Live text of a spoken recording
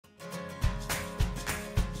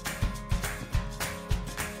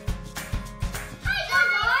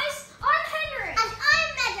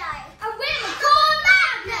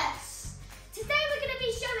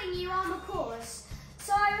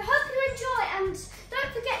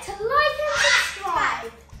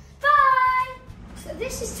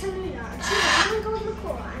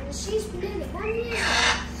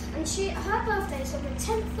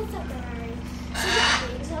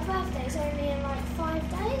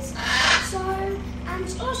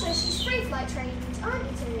flight trained, aren't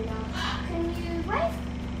you, Tuna? Can you wave?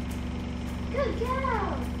 Good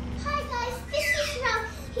girl. Hi guys, this is Ram.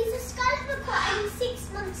 He's a scarlet macaw and he's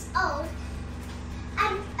 6 months old.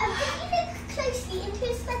 And if you look closely into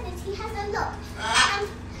his feathers, he has a lock. And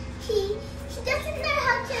he doesn't know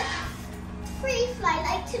how to free fly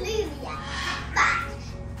like Tallulah yet. But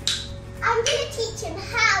I'm going to teach him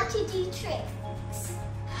how to do tricks.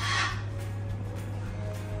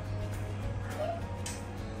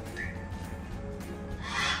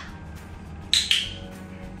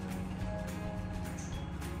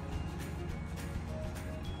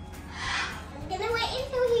 I'm going to wait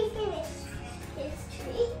until he finishes his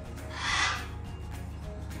tree.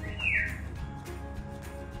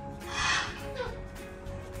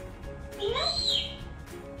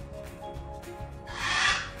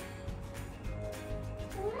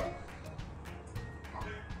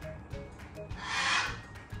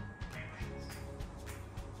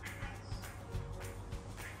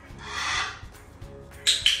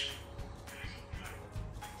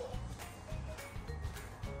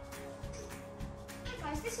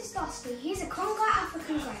 This is Dusty. He's a Congo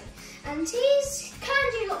African grey, and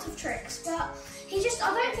can do lots of tricks, but I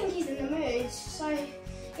don't think he's in the mood. So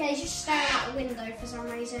yeah, he's just staring out the window for some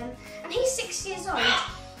reason. And he's 6 years old,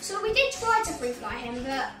 so we did try to free fly him,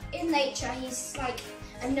 but in nature he's like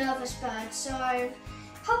a nervous bird. So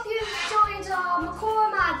hope you enjoyed our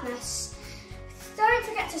Macaw madness. Don't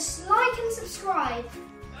forget to like and subscribe.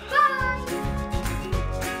 Bye.